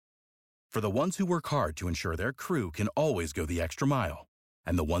For the ones who work hard to ensure their crew can always go the extra mile,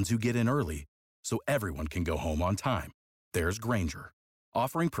 and the ones who get in early so everyone can go home on time, there's Grainger,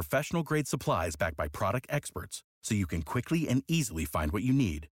 offering professional-grade supplies backed by product experts so you can quickly and easily find what you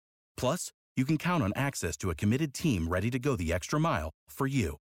need. Plus, you can count on access to a committed team ready to go the extra mile for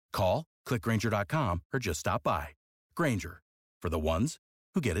you. Call, click Grainger.com, or just stop by. Grainger, for the ones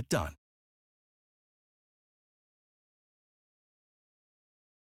who get it done.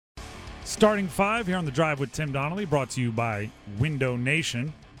 Starting five here on The Drive with Tim Donnelly, brought to you by Window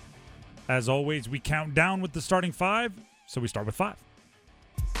Nation. As always, we count down with the starting five, so we start with five.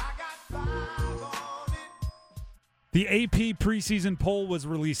 The AP preseason poll was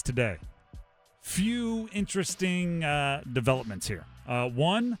released today. Few interesting developments here.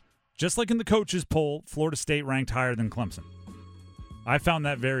 One, just like in the coaches poll, Florida State ranked higher than Clemson. I found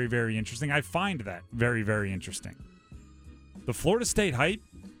that very, very interesting. I find that very, very interesting. The Florida State hype,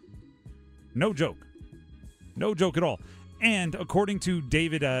 no joke. No joke at all. And according to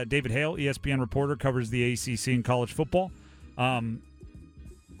David Hale, ESPN reporter, covers the ACC in college football,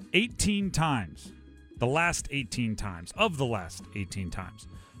 18 times, of the last 18 times,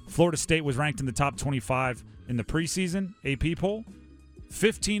 Florida State was ranked in the top 25 in the preseason AP poll.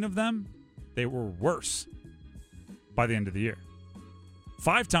 15 of them, they were worse by the end of the year.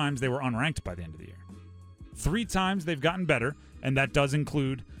 5 times they were unranked by the end of the year. 3 times they've gotten better, and that does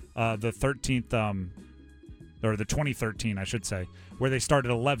include the 13th, or the 2013, I should say, where they started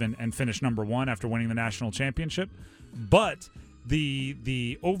 11 and finished number 1 after winning the national championship. But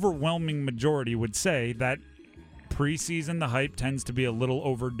the overwhelming majority would say that preseason, the hype tends to be a little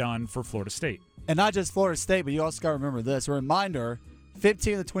overdone for Florida State. And not just Florida State, but you also got to remember this. A reminder,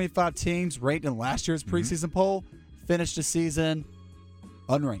 15 of the 25 teams ranked in last year's preseason poll finished the season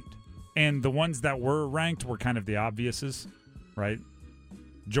unranked. And the ones that were ranked were kind of the obviouses, right?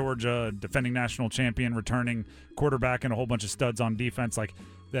 Georgia, defending national champion, returning quarterback, and a whole bunch of studs on defense. Like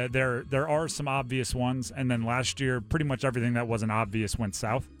there are some obvious ones, and then last year, pretty much everything that wasn't obvious went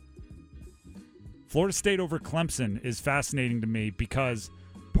south. Florida State over Clemson is fascinating to me because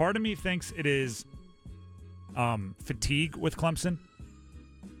part of me thinks it is fatigue with Clemson,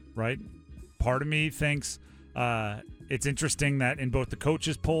 right? Part of me thinks it's interesting that in both the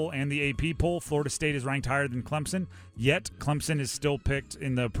coaches poll and the AP poll, Florida State is ranked higher than Clemson, yet Clemson is still picked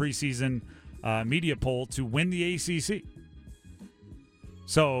in the preseason media poll to win the ACC.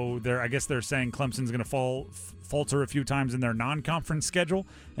 So I guess they're saying Clemson's going to falter a few times in their non-conference schedule,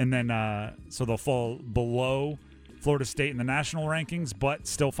 and then so they'll fall below Florida State in the national rankings, but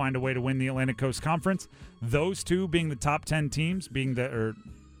still find a way to win the Atlantic Coast Conference. Those two being the top 10 teams, being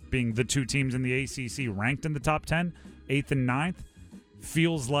the 2 teams in the ACC ranked in the top 10, 8th and 9th,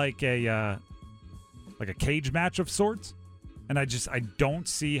 feels like a cage match of sorts. And I don't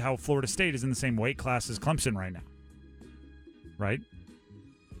see how Florida State is in the same weight class as Clemson right now. Right?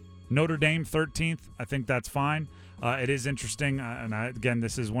 Notre Dame 13th, I think that's fine. It is interesting, again,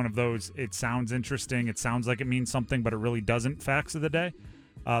 this is one of those, it sounds interesting, it sounds like it means something, but it really doesn't. Facts of the day.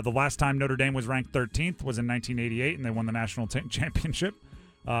 The last time Notre Dame was ranked 13th was in 1988, and they won the national championship.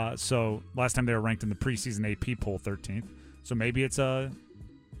 So last time they were ranked in the preseason AP poll 13th. So maybe it's like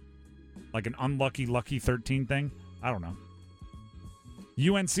an unlucky, lucky 13 thing. I don't know.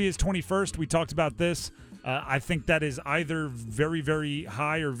 UNC is 21st. We talked about this. I think that is either very, very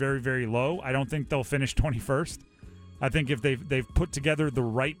high or very, very low. I don't think they'll finish 21st. I think if they've put together the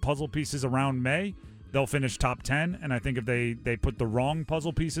right puzzle pieces around May, they'll finish top 10. And I think if they put the wrong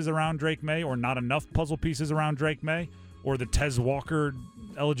puzzle pieces around Drake May, or not enough puzzle pieces around Drake May, or the Tez Walker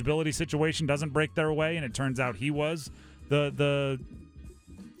eligibility situation doesn't break their way and it turns out he was the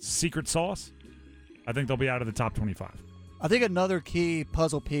secret sauce, I think they'll be out of the top 25. I think another key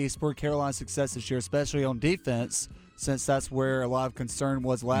puzzle piece for Carolina's success this year, especially on defense, since that's where a lot of concern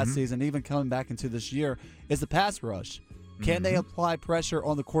was last season, even coming back into this year, is the pass rush. Can they apply pressure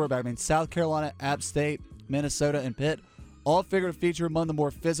on the quarterback? I mean, South Carolina, App State, Minnesota, and Pitt all figured to feature among the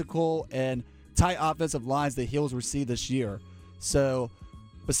more physical and tight offensive lines the Heels received this year. So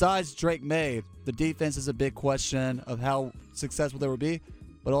besides Drake May, the defense is a big question of how successful they will be,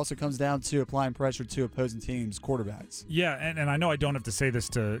 but also comes down to applying pressure to opposing teams' quarterbacks. Yeah, and I know I don't have to say this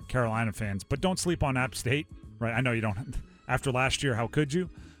to Carolina fans, but don't sleep on App State, right? I know you don't. After last year, how could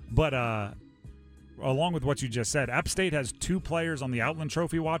you? But along with what you just said, App State has 2 players on the Outland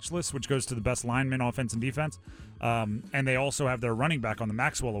Trophy watch list, which goes to the best linemen, offense, and defense. And they also have their running back on the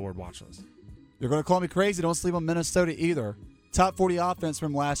Maxwell Award watch list. You're going to call me crazy. Don't sleep on Minnesota either. Top 40 offense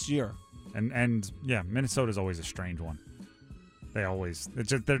from last year. And yeah, Minnesota's always a strange one. It's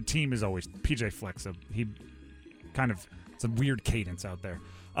just, their team is always PJ Flex. It's a weird cadence out there.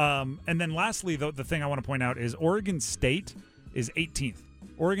 And then lastly, the thing I want to point out is Oregon State is 18th.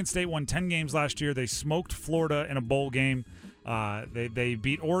 Oregon State won 10 games last year. They smoked Florida in a bowl game. They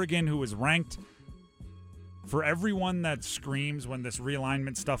beat Oregon, who was ranked. For everyone that screams when this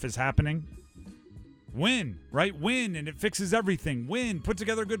realignment stuff is happening, win, right? Win, and it fixes everything. Win, put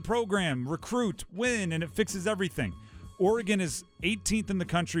together a good program, recruit, win, and it fixes everything. Oregon is 18th in the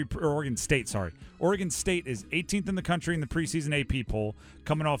country, or Oregon State, sorry. Oregon State is 18th in the country in the preseason AP poll,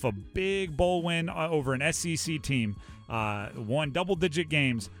 coming off a big bowl win over an SEC team, won double-digit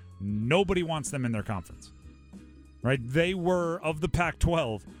games. Nobody wants them in their conference, right? They were, of the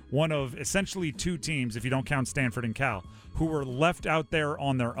Pac-12, one of essentially two teams, if you don't count Stanford and Cal, who were left out there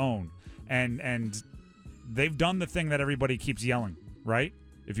on their own. And they've done the thing that everybody keeps yelling, right?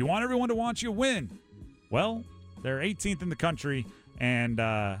 If you want everyone to want you, win. Well, they're 18th in the country, and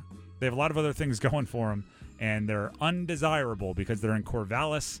they have a lot of other things going for them, and they're undesirable because they're in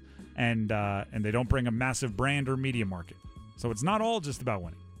Corvallis, and they don't bring a massive brand or media market. So it's not all just about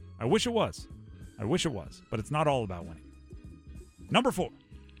winning. I wish it was, but it's not all about winning. Number 4.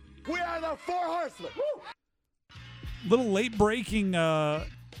 We are the 4 horsemen. Woo! Little late-breaking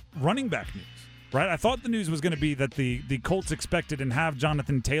running back news, right? I thought the news was going to be that the Colts expected and have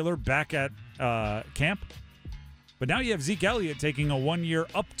Jonathan Taylor back at camp. But now you have Zeke Elliott taking a 1-year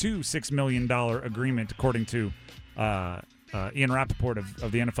up to $6 million agreement, according to Ian Rappaport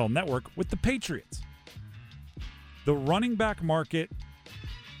of the NFL Network, with the Patriots. The running back market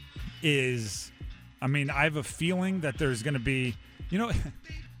is, I have a feeling that there's going to be,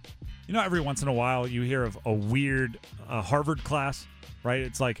 every once in a while you hear of a weird Harvard class, right?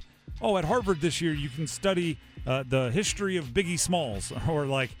 It's like, at Harvard this year you can study the history of Biggie Smalls, or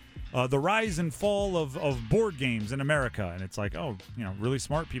like the rise and fall of board games in America. And it's like, really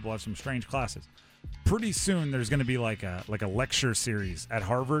smart people have some strange classes. Pretty soon there's going to be like a lecture series at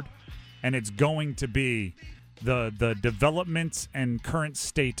Harvard, and it's going to be the developments and current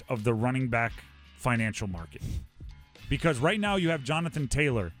state of the running back financial market. Because right now you have Jonathan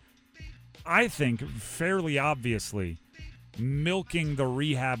Taylor, I think fairly obviously, milking the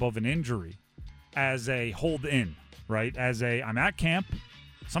rehab of an injury as a hold in, right? As I'm at camp.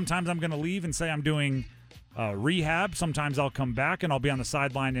 Sometimes I'm going to leave and say I'm doing rehab. Sometimes I'll come back and I'll be on the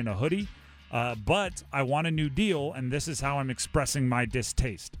sideline in a hoodie. But I want a new deal, and this is how I'm expressing my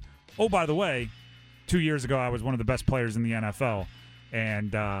distaste. Oh, by the way, 2 years ago I was one of the best players in the NFL,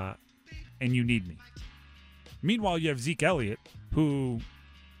 and you need me. Meanwhile, you have Zeke Elliott, who,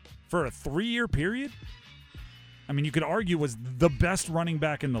 for a 3-year period, you could argue was the best running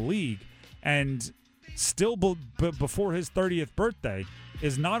back in the league, and still before his 30th birthday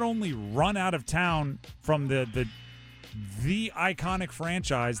is not only run out of town from the iconic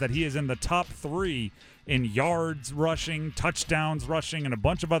franchise that he is in the top 3 in yards rushing, touchdowns rushing, and a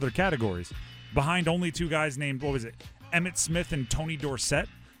bunch of other categories, behind only 2 guys named, Emmitt Smith and Tony Dorsett.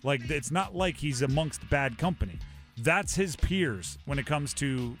 Like, it's not like he's amongst bad company. That's his peers when it comes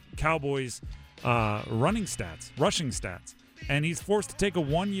to Cowboys rushing stats. And he's forced to take a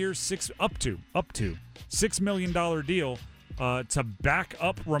 1-year, up to $6 million deal to back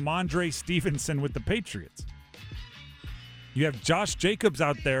up Ramondre Stevenson with the Patriots. You have Josh Jacobs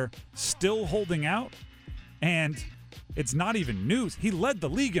out there still holding out, and it's not even news. He led the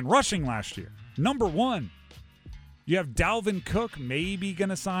league in rushing last year. Number 1. You have Dalvin Cook maybe going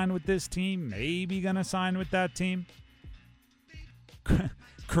to sign with this team, maybe going to sign with that team.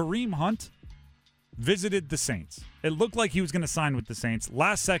 Kareem Hunt visited the Saints. It looked like he was going to sign with the Saints.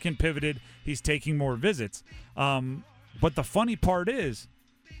 Last second pivoted. He's taking more visits. But the funny part is,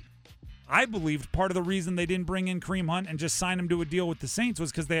 I believed part of the reason they didn't bring in Kareem Hunt and just sign him to a deal with the Saints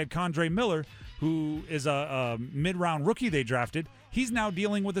was because they had Kondre Miller, who is a mid-round rookie they drafted. He's now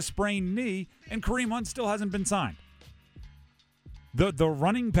dealing with a sprained knee, and Kareem Hunt still hasn't been signed. The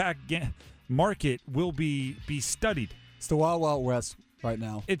running back market will be studied. It's the Wild Wild West right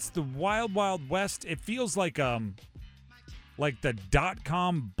now. It's the Wild Wild West. It feels like the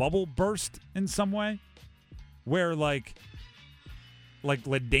 .com bubble burst in some way, where like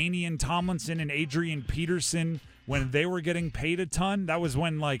LaDainian Tomlinson and Adrian Peterson, when they were getting paid a ton, that was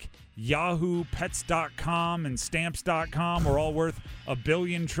when like Yahoo, Pets.com, and Stamps.com were all worth $1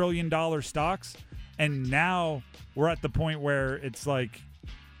 billion, $1 trillion stocks. And now we're at the point where it's like,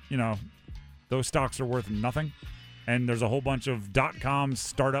 those stocks are worth nothing. And there's a whole bunch of .com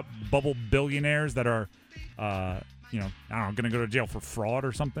startup bubble billionaires that are, going to go to jail for fraud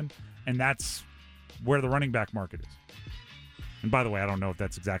or something. And that's where the running back market is. And by the way, I don't know if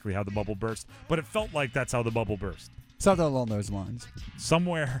that's exactly how the bubble burst, but it felt like that's how the bubble burst. Something along those lines.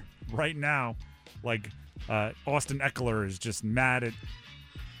 Somewhere right now, like Austin Eckler is just mad at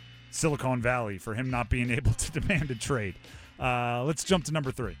Silicon Valley for him not being able to demand a trade. Let's jump to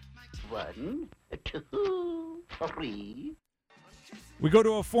number 3. 1, 2, 3. We go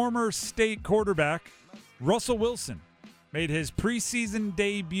to a former state quarterback, Russell Wilson, made his preseason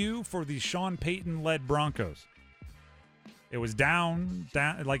debut for the Sean Payton-led Broncos. It was down,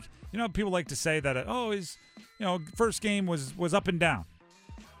 like, people like to say that, his, first game was up and down.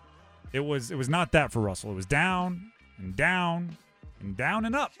 It was not that for Russell. It was down and down and down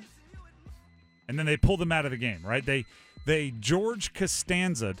and up. And then they pulled him out of the game, right? They George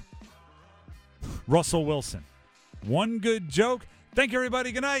Costanza'd Russell Wilson. One good joke. Thank you,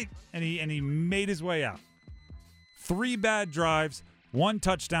 everybody. Good night. And he made his way out. 3 bad drives, 1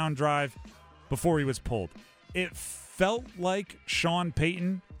 touchdown drive before he was pulled. It felt like Sean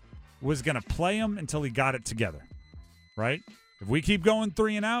Payton was going to play him until he got it together, right? If we keep going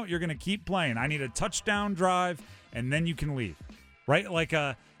 3 and out, you're going to keep playing. I need a touchdown drive, and then you can leave, right? Like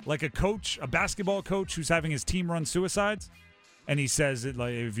a coach, a basketball coach who's having his team run suicides, and he says,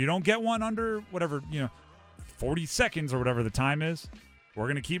 like, if you don't get one under whatever, 40 seconds or whatever the time is, we're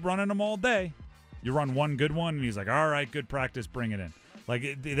going to keep running them all day. You run one good one, and he's like, all right, good practice, bring it in.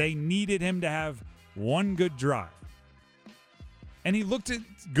 Like, they needed him to have one good drive. And he looked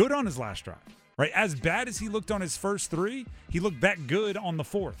good on his last drive, right? As bad as he looked on his first 3, he looked that good on the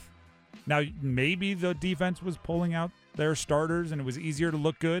 4th. Now, maybe the defense was pulling out their starters and it was easier to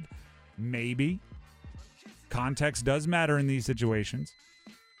look good. Maybe. Context does matter in these situations.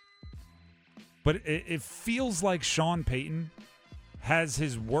 But it feels like Sean Payton has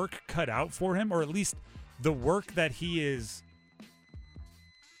his work cut out for him, or at least the work that he is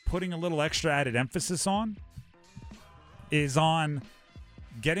putting a little extra added emphasis on is on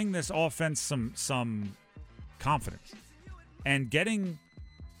getting this offense some confidence and getting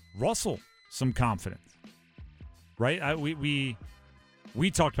Russell some confidence, right? We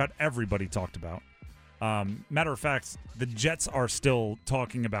talked about, everybody talked about. Matter of fact, the Jets are still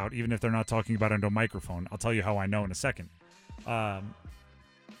talking about, even if they're not talking about it into a microphone. I'll tell you how I know in a second.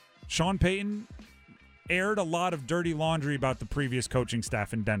 Sean Payton aired a lot of dirty laundry about the previous coaching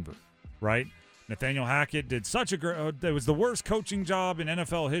staff in Denver, right? Nathaniel Hackett did such a great, it was the worst coaching job in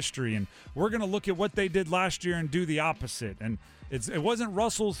NFL history, and we're going to look at what they did last year and do the opposite. And it wasn't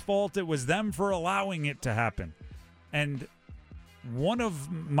Russell's fault, it was them for allowing it to happen. And one of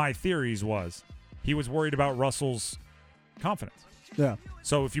my theories was he was worried about Russell's confidence. Yeah.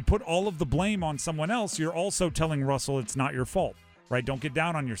 So if you put all of the blame on someone else, you're also telling Russell it's not your fault, right? Don't get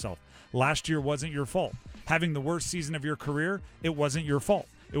down on yourself. Last year wasn't your fault. Having the worst season of your career, it wasn't your fault.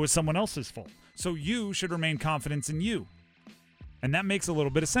 It was someone else's fault. So you should remain confident in you. And that makes a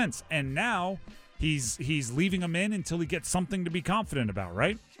little bit of sense. And now he's leaving him in until he gets something to be confident about,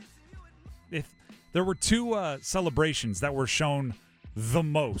 right? If there were 2 celebrations that were shown the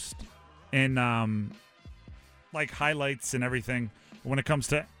most in like highlights and everything when it comes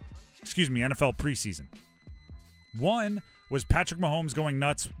to, NFL preseason. One was Patrick Mahomes going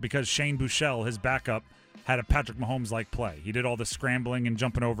nuts because Shane Buechele, his backup, had a Patrick Mahomes-like play. He did all the scrambling and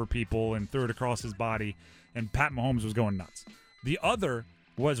jumping over people and threw it across his body, and Pat Mahomes was going nuts. The other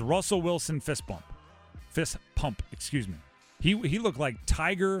was Russell Wilson fist pump. He looked like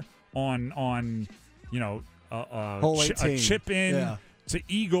Tiger on a chip in to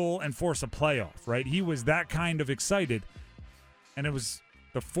eagle and force a playoff, right? He was that kind of excited, and it was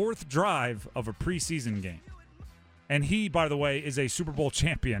the 4th drive of a preseason game. And he, by the way, is a Super Bowl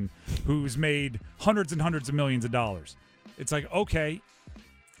champion who's made hundreds and hundreds of millions of dollars. It's like, okay,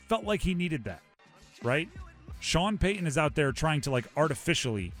 felt like he needed that, right? Sean Payton is out there trying to, like,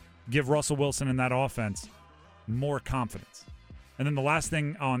 artificially give Russell Wilson in that offense more confidence. And then the last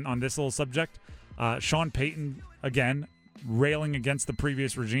thing on this little subject, Sean Payton, again, railing against the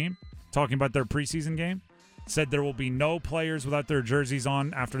previous regime, talking about their preseason game, said there will be no players without their jerseys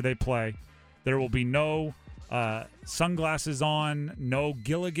on after they play. There will be no sunglasses on, no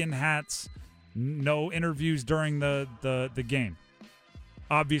Gilligan hats, no interviews during the game.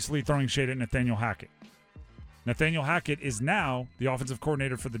 Obviously throwing shade at Nathaniel Hackett. Nathaniel Hackett is now the offensive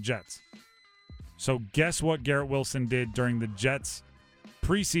coordinator for the Jets. So guess what Garrett Wilson did during the Jets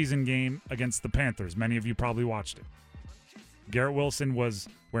preseason game against the Panthers? Many of you probably watched it. Garrett Wilson was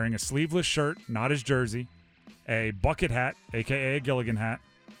wearing a sleeveless shirt, not his jersey, a bucket hat, a.k.a. a Gilligan hat,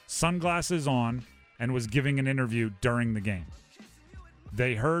 sunglasses on, and was giving an interview during the game.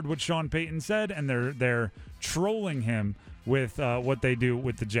 They heard what Sean Payton said, and they're trolling him with what they do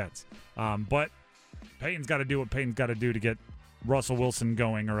with the Jets. But Payton's got to do what Payton's got to do to get Russell Wilson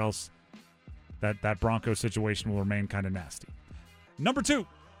going, or else that Broncos situation will remain kind of nasty. Number 2.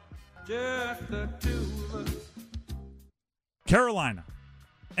 Just the two of us. Carolina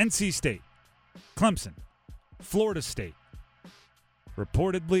NC State, Clemson, Florida State.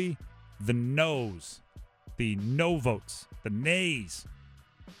 Reportedly, the no's, the no votes, the nays.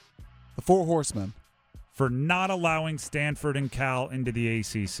 The Four Horsemen. For not allowing Stanford and Cal into the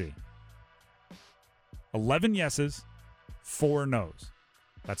ACC. 11 yeses, 4 no's.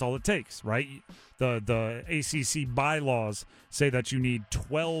 That's all it takes, right? The ACC bylaws say that you need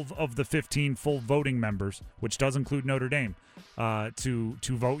 12 of the 15 full voting members, which does include Notre Dame, to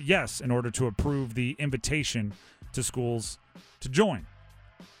vote yes in order to approve the invitation to schools to join.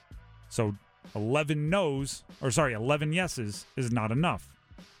 So 11 yeses is not enough.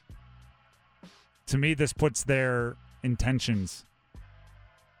 To me, this puts their intentions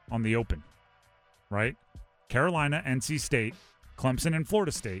on the open, right? Carolina, NC State, Clemson, and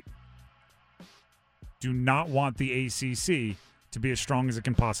Florida State do not want the ACC to be as strong as it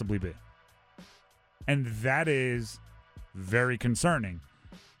can possibly be. And that is very concerning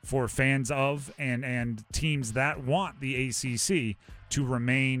for fans of and teams that want the ACC to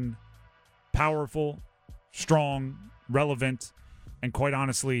remain powerful, strong, relevant, and quite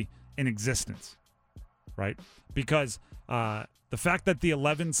honestly, in existence. Right? Because the fact that the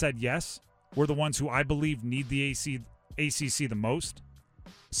 11 said yes were the ones who I believe need the ACC the most.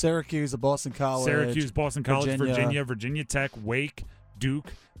 Syracuse, Boston College, Virginia Tech, Wake,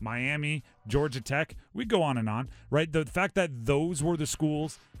 Duke, Miami, Georgia Tech. We go on and on, right? The fact that those were the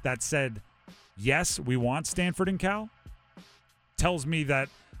schools that said, yes, we want Stanford and Cal, tells me that,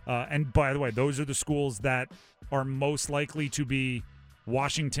 and by the way, those are the schools that are most likely to be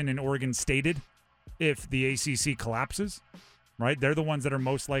Washington and Oregon stated if the ACC collapses, right? They're the ones that are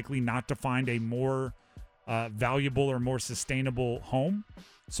most likely not to find a more valuable or more sustainable home.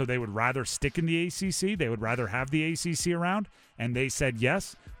 So they would rather stick in the ACC. They would rather have the ACC around. And they said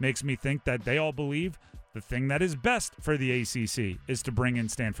yes. Makes me think that they all believe the thing that is best for the ACC is to bring in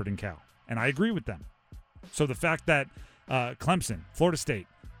Stanford and Cal. And I agree with them. So the fact that Clemson, Florida State,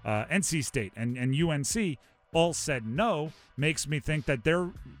 NC State, and UNC all said no makes me think that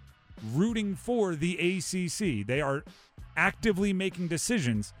they're rooting for the ACC. They are actively making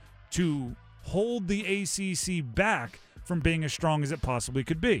decisions to hold the ACC back from being as strong as it possibly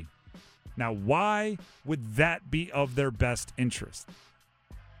could be. Now, why would that be of their best interest?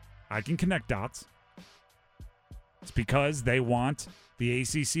 I can connect dots. It's because they want the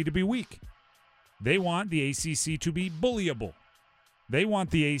ACC to be weak. They want the ACC to be bullyable. They want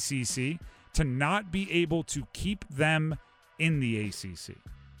the ACC to not be able to keep them in the ACC.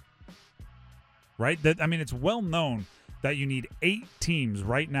 Right? It's well known that you need 8 teams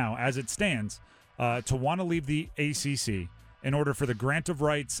right now, as it stands, to want to leave the ACC in order for the grant of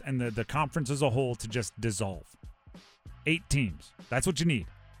rights and the conference as a whole to just dissolve. 8 teams. That's what you need.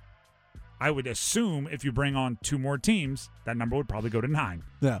 I would assume if you bring on 2 more teams, that number would probably go to 9.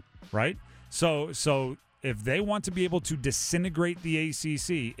 Yeah. Right? So if they want to be able to disintegrate the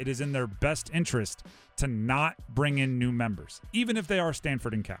ACC, it is in their best interest to not bring in new members, even if they are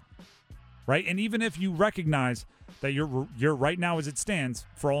Stanford and Cal. Right? And even if you recognize that you're right now, as it stands,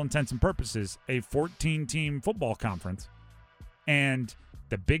 for all intents and purposes, a 14-team football conference, and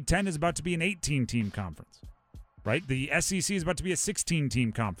the Big Ten is about to be an 18-team conference, right? The SEC is about to be a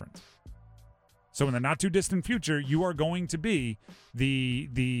 16-team conference. So in the not-too-distant future, you are going to be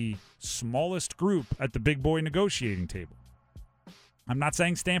the smallest group at the big boy negotiating table. I'm not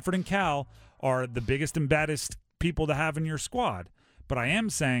saying Stanford and Cal are the biggest and baddest people to have in your squad, but I am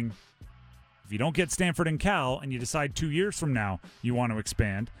saying if you don't get Stanford and Cal and you decide 2 years from now you want to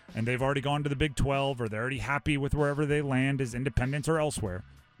expand and they've already gone to the Big 12 or they're already happy with wherever they land as independents or elsewhere,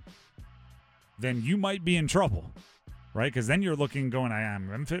 then you might be in trouble, right? Because then you're going, I am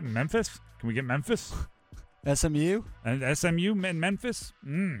Memphis? Can we get Memphis? SMU? And SMU and Memphis?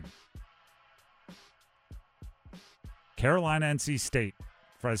 Carolina, NC State,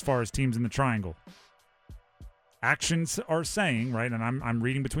 as far as teams in the triangle. Actions are saying, right, and I'm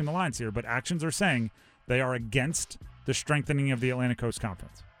reading between the lines here, but actions are saying they are against the strengthening of the Atlantic Coast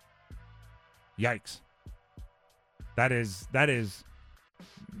Conference. Yikes. That is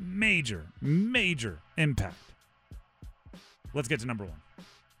major, major impact. Let's get to number 1.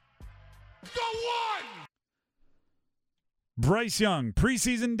 Go on! Bryce Young,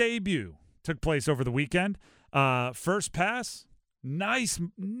 preseason debut, took place over the weekend. First pass, nice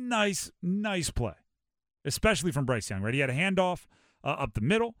play. Especially from Bryce Young, right? He had a handoff up the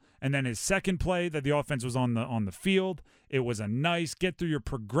middle, and then his second play that the offense was on the field. It was a nice get through your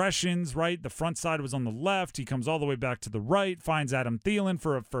progressions, right? The front side was on the left. He comes all the way back to the right, finds Adam Thielen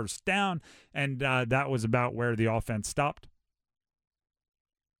for a first down, and that was about where the offense stopped.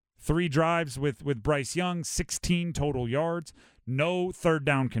 3 drives with Bryce Young, 16 total yards, no third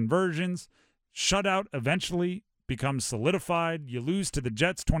down conversions. Shutout eventually becomes solidified. You lose to the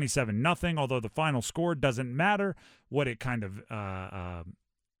Jets 27-0, although the final score doesn't matter. What it kind of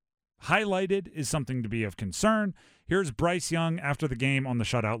highlighted is something to be of concern. Here's Bryce Young after the game on the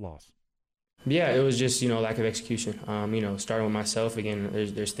shutout loss. Yeah, it was just, lack of execution. Starting with myself, again,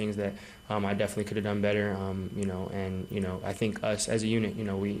 there's things that I definitely could have done better, I think us as a unit,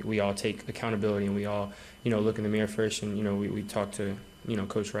 we all take accountability and we all, look in the mirror first and, we talked to,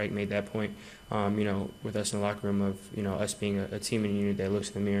 Coach Wright made that point, with us in the locker room of, us being a team and a unit that looks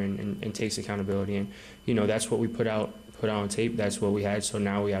in the mirror and takes accountability. And, that's what we put out on tape. That's what we had. So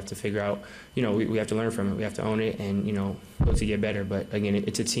now we have to figure out, we have to learn from it. We have to own it and, look to get better. But again,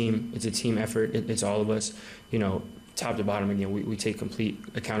 it's a team effort. It's all of us, top to bottom. Again, we take complete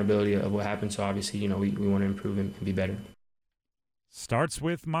accountability of what happened. So obviously, we want to improve and be better. Starts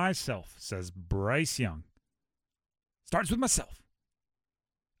with myself, says Bryce Young. Starts with myself.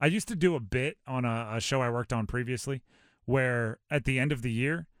 I used to do a bit on a show I worked on previously where at the end of the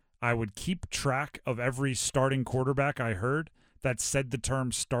year, I would keep track of every starting quarterback I heard that said the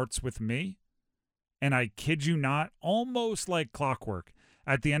term starts with me. And I kid you not, almost like clockwork,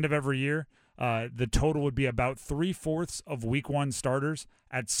 at the end of every year, the total would be about 3/4 of week one starters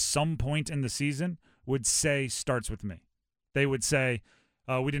at some point in the season would say starts with me. They would say,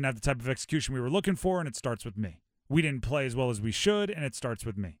 we didn't have the type of execution we were looking for, and it starts with me. We didn't play as well as we should, and it starts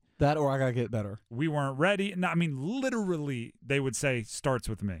with me. That or I got to get better. We weren't ready. No, I mean, literally, they would say starts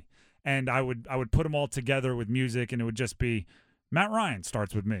with me. And I would put them all together with music, and it would just be Matt Ryan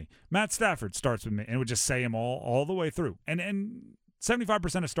starts with me. Matt Stafford starts with me. And it would just say them all the way through. And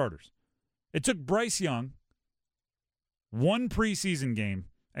 75% of starters. It took Bryce Young one preseason game,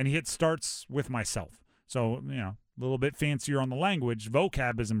 and he hit starts with myself. So, a little bit fancier on the language.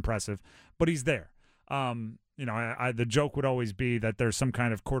 Vocab is impressive, but he's there. The joke would always be that there's some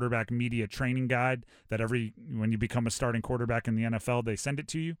kind of quarterback media training guide that when you become a starting quarterback in the NFL, they send it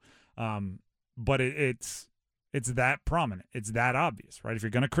to you. But it's that prominent. It's that obvious, right? If you're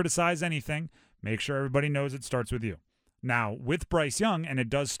going to criticize anything, make sure everybody knows it starts with you. Now, with Bryce Young, and it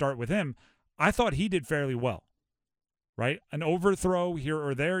does start with him, I thought he did fairly well, right? An overthrow here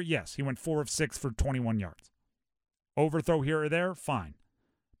or there, yes. He went 4 of 6 for 21 yards. Overthrow here or there, fine.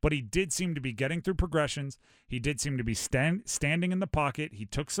 But he did seem to be getting through progressions. He did seem to be standing in the pocket. He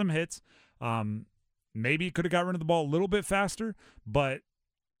took some hits. Maybe he could have got rid of the ball a little bit faster, but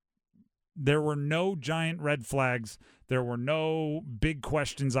there were no giant red flags. There were no big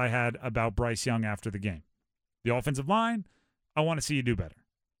questions I had about Bryce Young after the game. The offensive line, I want to see you do better.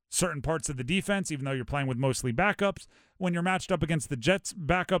 Certain parts of the defense, even though you're playing with mostly backups, when you're matched up against the Jets'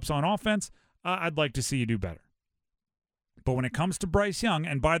 backups on offense, I'd like to see you do better. But when it comes to Bryce Young,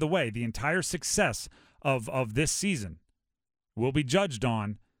 and by the way, the entire success of this season will be judged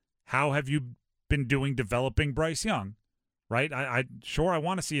on how have you been doing developing Bryce Young, right? I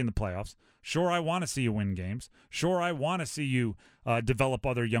want to see you in the playoffs. Sure, I want to see you win games. Sure, I want to see you develop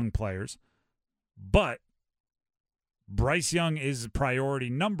other young players. But Bryce Young is priority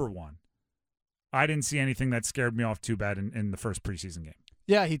number one. I didn't see anything that scared me off too bad in the first preseason game.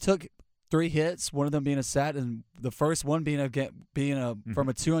 Yeah, he took 3 hits, one of them being a sack, and the first one being from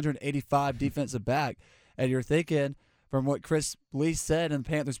a 285 defensive back. And you're thinking, from what Chris Lee said in the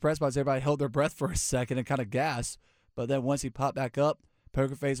Panthers press box, everybody held their breath for a second and kind of gasped. But then once he popped back up,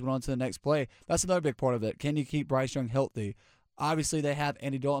 poker face went on to the next play. That's another big part of it. Can you keep Bryce Young healthy? Obviously, they have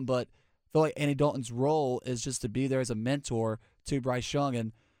Andy Dalton, but I feel like Andy Dalton's role is just to be there as a mentor to Bryce Young.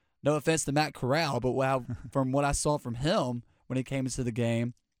 And no offense to Matt Corral, but from what I saw from him when he came into the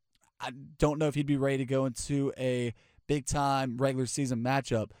game, I don't know if he'd be ready to go into a big-time regular season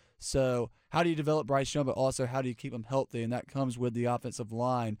matchup. So how do you develop Bryce Young, but also how do you keep him healthy? And that comes with the offensive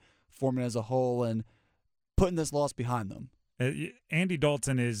line forming as a whole and putting this loss behind them. Andy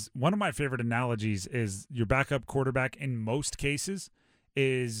Dalton is one of my favorite analogies. Is your backup quarterback in most cases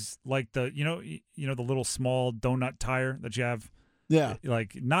is like the the little small donut tire that you have. Yeah,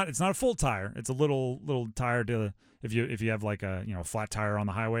 it's not a full tire. It's a little tire to if you have like a flat tire on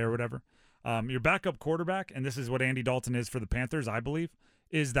the highway or whatever. Your backup quarterback, and this is what Andy Dalton is for the Panthers, I believe,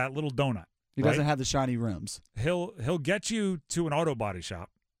 is that little donut. He doesn't have the shiny rims. He'll get you to an auto body shop,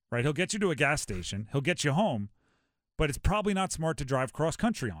 right? He'll get you to a gas station. He'll get you home, but it's probably not smart to drive cross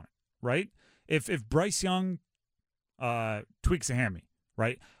country on it, right? If Bryce Young tweaks a hammy,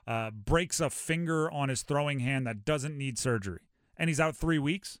 right, breaks a finger on his throwing hand that doesn't need surgery, and he's out 3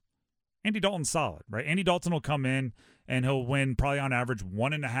 weeks, Andy Dalton's solid, right? Andy Dalton will come in and he'll win probably on average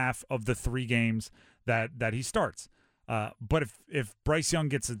 1.5 of the 3 games that he starts. But if Bryce Young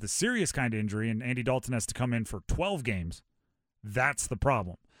gets the serious kind of injury and Andy Dalton has to come in for 12 games, That's the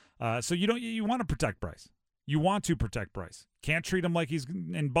problem. So you want to protect Bryce. You want to protect Bryce. Can't treat him like he's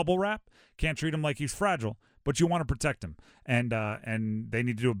in bubble wrap. Can't treat him like he's fragile. But you want to protect him, and they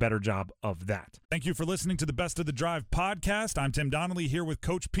need to do a better job of that. Thank you for listening to the Best of the Drive podcast. I'm Tim Donnelly here with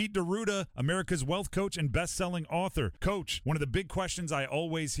Coach Pete D'Arruda, America's wealth coach and best-selling author. Coach, one of the big questions I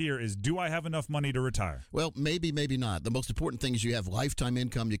always hear is, do I have enough money to retire? Well, maybe, maybe not. The most important thing is you have lifetime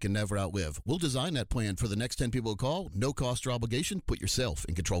income you can never outlive. We'll design that plan for the next 10 people who call. No cost or obligation. Put yourself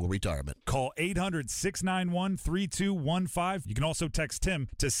in control of retirement. Call 800-691-3215. You can also text Tim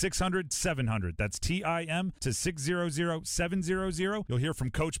to 600-700. That's TIM to 600-700. You'll hear from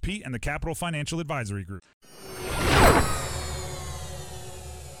Coach Pete and the Capital Financial Advisory Group.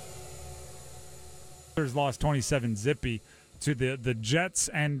 Lost 27-zippy to the Jets,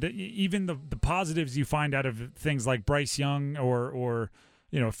 and even the positives you find out of things like Bryce Young or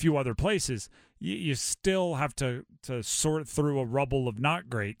a few other places, you still have to sort through a rubble of not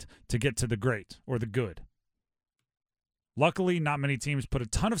great to get to the great or the good. Luckily, not many teams put a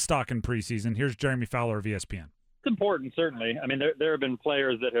ton of stock in preseason. Here's Jeremy Fowler of ESPN. It's important, certainly. I mean, there have been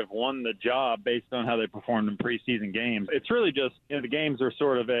players that have won the job based on how they performed in preseason games. It's really just, the games are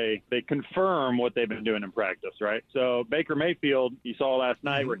sort of they confirm what they've been doing in practice, right? So Baker Mayfield, you saw last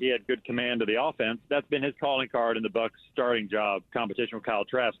night where he had good command of the offense. That's been his calling card in the Bucs starting job competition with Kyle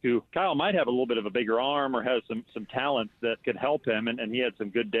Trask, who Kyle might have a little bit of a bigger arm or has some talents that could help him, and he had some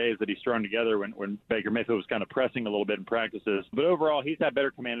good days that he's thrown together when Baker Mayfield was kind of pressing a little bit in practices. But overall, he's had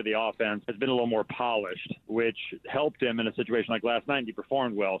better command of the offense, has been a little more polished, which helped him in a situation like last night, and he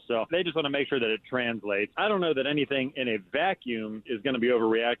performed well. So they just want to make sure that it translates. I don't know that anything in a vacuum is going to be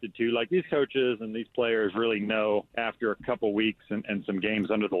overreacted to. Like, these coaches and these players really know after a couple weeks and some games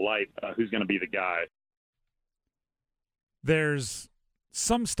under the light who's going to be the guy. There's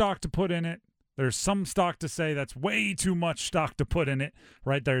some stock to put in it. There's some stock to say that's way too much stock to put in it,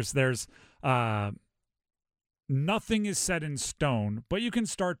 right? There's nothing is set in stone, but you can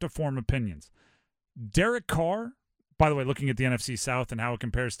start to form opinions. Derek Carr, by the way, looking at the NFC South and how it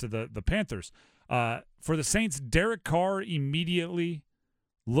compares to the Panthers, for the Saints, Derek Carr immediately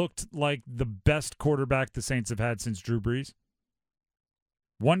looked like the best quarterback the Saints have had since Drew Brees.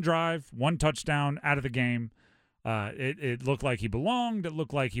 One drive, one touchdown out of the game. It looked like he belonged. It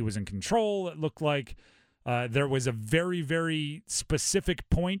looked like he was in control. It looked like there was a very, very specific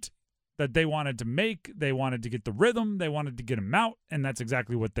point that they wanted to make. They wanted to get the rhythm. They wanted to get him out, and that's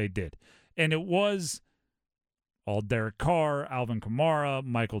exactly what they did. And it was all Derek Carr, Alvin Kamara,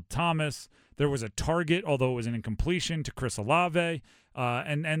 Michael Thomas. There was a target, although it was an incompletion, to Chris Olave,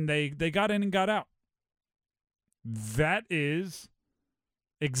 and they got in and got out. That is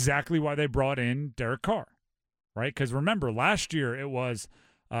exactly why they brought in Derek Carr, right? Because remember, last year it was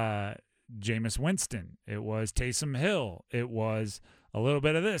Jameis Winston. It was Taysom Hill. It was a little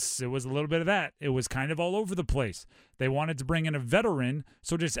bit of this. It was a little bit of that. It was kind of all over the place. They wanted to bring in a veteran,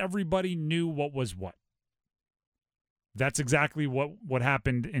 so just everybody knew what was what. That's exactly what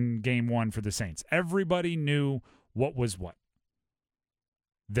happened in game one for the Saints. Everybody knew what was what.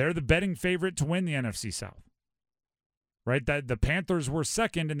 They're the betting favorite to win the NFC South, right? That the Panthers were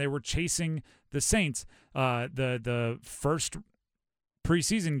second, and they were chasing the Saints. The first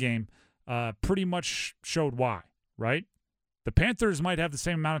preseason game pretty much showed why, right? The Panthers might have the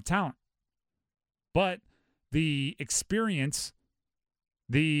same amount of talent, but the experience,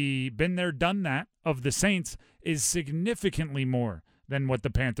 the been there, done that of the Saints is significantly more than what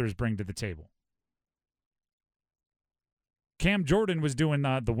the Panthers bring to the table. Cam Jordan was doing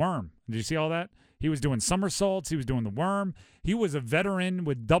the worm. Did you see all that? He was doing somersaults. He was doing the worm. He was a veteran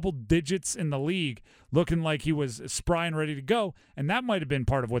with double digits in the league, looking like he was spry and ready to go, and that might have been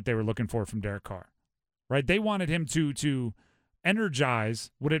part of what they were looking for from Derek Carr, right? They wanted him to energize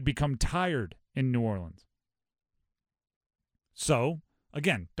what had become tired in New Orleans. So,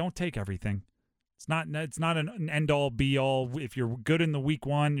 again, don't take everything. It's not an end-all, be-all. If you're good in the week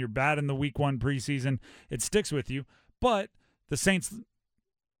one, you're bad in the week one preseason, it sticks with you. But the Saints,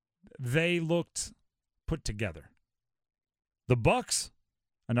 they looked put together. The Bucs,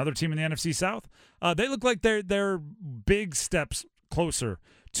 another team in the NFC South, they look like they're big steps closer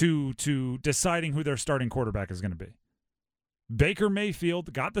to deciding who their starting quarterback is going to be. Baker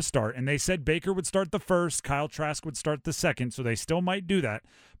Mayfield got the start, and they said Baker would start the first, Kyle Trask would start the second, so they still might do that.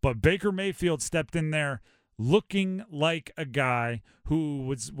 But Baker Mayfield stepped in there looking like a guy who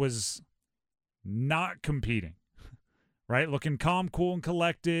was not competing, right? Looking calm, cool, and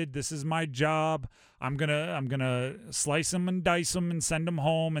collected. This is my job. I'm gonna slice him and dice him and send him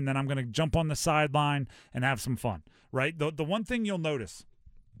home, and then I'm gonna jump on the sideline and have some fun, right? The one thing you'll notice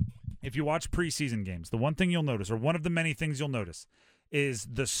if you watch preseason games, the one thing you'll notice, or one of the many things you'll notice, is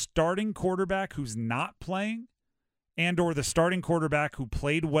the starting quarterback who's not playing and or the starting quarterback who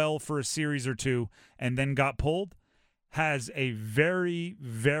played well for a series or two and then got pulled has a very,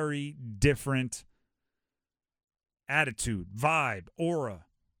 very different attitude, vibe, aura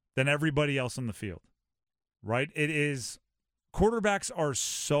than everybody else on the field, right? It is, quarterbacks are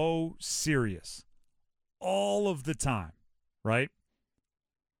so serious all of the time, right?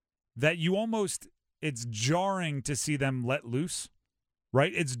 That you almost, it's jarring to see them let loose,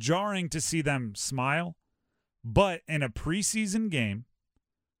 right? It's jarring to see them smile. But in a preseason game,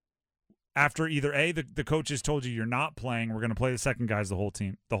 after either A, the coaches told you you're not playing, we're going to play the second guys the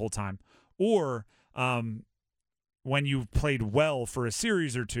whole time, or when you've played well for a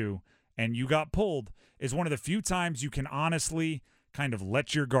series or two and you got pulled, is one of the few times you can honestly kind of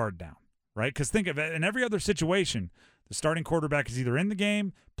let your guard down, right? Because think of it, in every other situation, the starting quarterback is either in the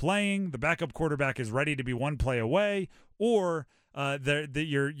game, playing, the backup quarterback is ready to be one play away, or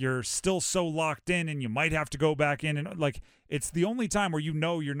you're still so locked in and you might have to go back in. And like, it's the only time where you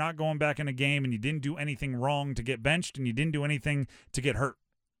know you're not going back in a game and you didn't do anything wrong to get benched and you didn't do anything to get hurt.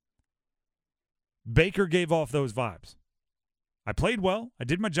 Baker gave off those vibes. I played well. I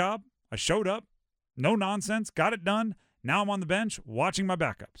did my job. I showed up. No nonsense. Got it done. Now I'm on the bench watching my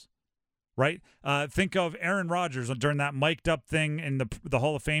backups. Right? Think of Aaron Rodgers during that mic'd up thing in the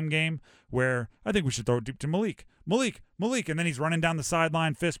Hall of Fame game where I think we should throw it deep to Malik, and then he's running down the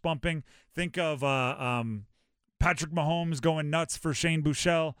sideline, fist bumping. Think of Patrick Mahomes going nuts for Shane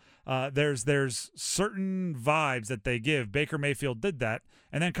Buechele. There's certain vibes that they give. Baker Mayfield did that,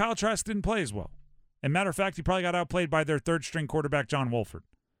 and then Kyle Trask didn't play as well. And matter of fact, he probably got outplayed by their third-string quarterback, John Wolford.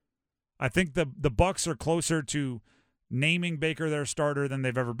 I think the Bucs are closer to naming Baker their starter than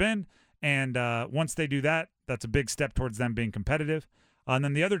they've ever been. And once they do that, that's a big step towards them being competitive. And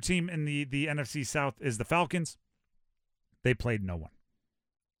then the other team in the NFC South is the Falcons. They played no one.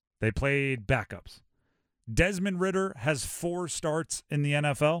 They played backups. Desmond Ridder has 4 starts in the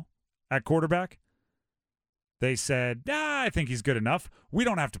NFL at quarterback. They said, I think he's good enough. We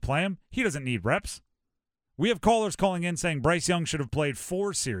don't have to play him. He doesn't need reps. We have callers calling in saying Bryce Young should have played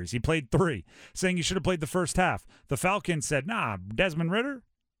 4 series. He played 3, saying he should have played the first half. The Falcons said, Desmond Ridder,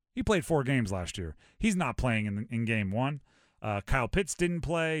 he played 4 games last year. He's not playing in game 1. Kyle Pitts didn't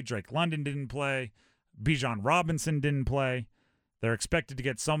play. Drake London didn't play. Bijan Robinson didn't play. They're expected to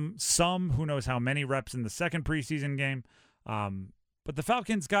get some who knows how many reps in the second preseason game. But the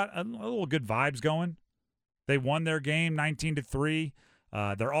Falcons got a little good vibes going. They won their game 19-3.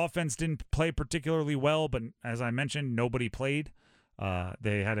 Their offense didn't play particularly well, but as I mentioned, nobody played.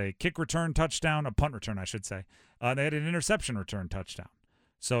 They had a kick return touchdown, a punt return, I should say. They had an interception return touchdown.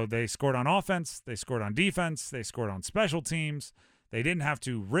 So they scored on offense, they scored on defense, they scored on special teams. They didn't have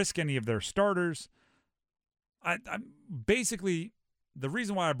to risk any of their starters. I basically, the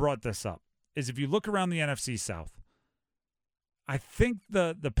reason why I brought this up is if you look around the NFC South, I think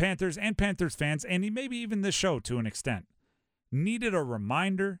the Panthers and Panthers fans, and maybe even this show to an extent, needed a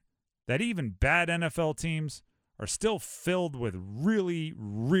reminder that even bad NFL teams are still filled with really,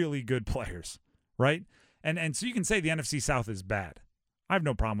 really good players, right? And so you can say the NFC South is bad. I have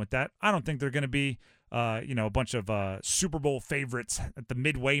no problem with that. I don't think they're going to be, a bunch of Super Bowl favorites at the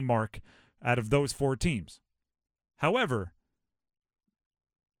midway mark out of those 4 teams. However,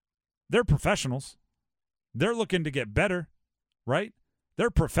 they're professionals. They're looking to get better, right? They're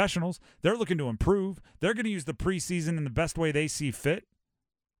professionals. They're looking to improve. They're going to use the preseason in the best way they see fit.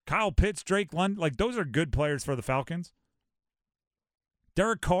 Kyle Pitts, Drake London, those are good players for the Falcons.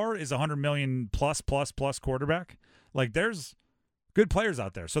 Derek Carr is a $100 million plus quarterback. There's good players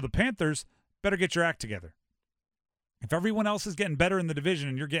out there. So the Panthers better get your act together. If everyone else is getting better in the division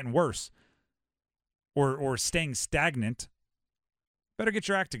and you're getting worse or staying stagnant, better get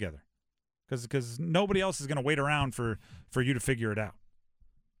your act together because nobody else is going to wait around for you to figure it out.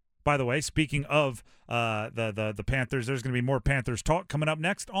 By the way, speaking of the Panthers, there's going to be more Panthers talk coming up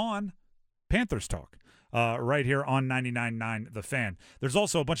next on Panthers Talk. Right here on 99.9 The Fan. There's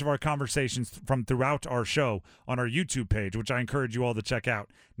also a bunch of our conversations from throughout our show on our YouTube page, which I encourage you all to check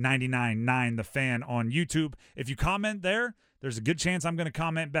out, 99.9 The Fan on YouTube. If you comment there, there's a good chance I'm going to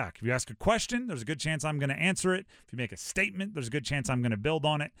comment back. If you ask a question, there's a good chance I'm going to answer it. If you make a statement, there's a good chance I'm going to build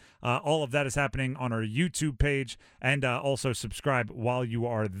on it. All of that is happening on our YouTube page, and also subscribe while you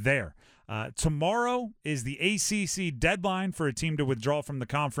are there. Tomorrow is the ACC deadline for a team to withdraw from the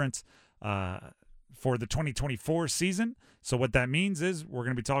conference for the 2024 season. So what that means is we're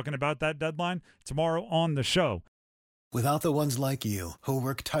going to be talking about that deadline tomorrow on the show. Without the ones like you, who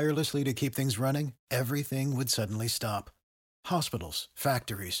work tirelessly to keep things running, everything would suddenly stop. Hospitals,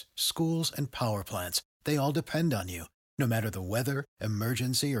 factories, schools, and power plants, they all depend on you. No matter the weather,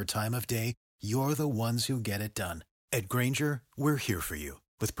 emergency, or time of day, you're the ones who get it done. At Grainger, we're here for you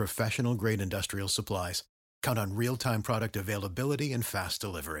with professional-grade industrial supplies. Count on real-time product availability and fast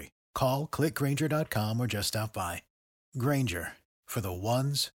delivery. Call, click Grainger.com, or just stop by. Grainger, for the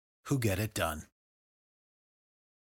ones who get it done.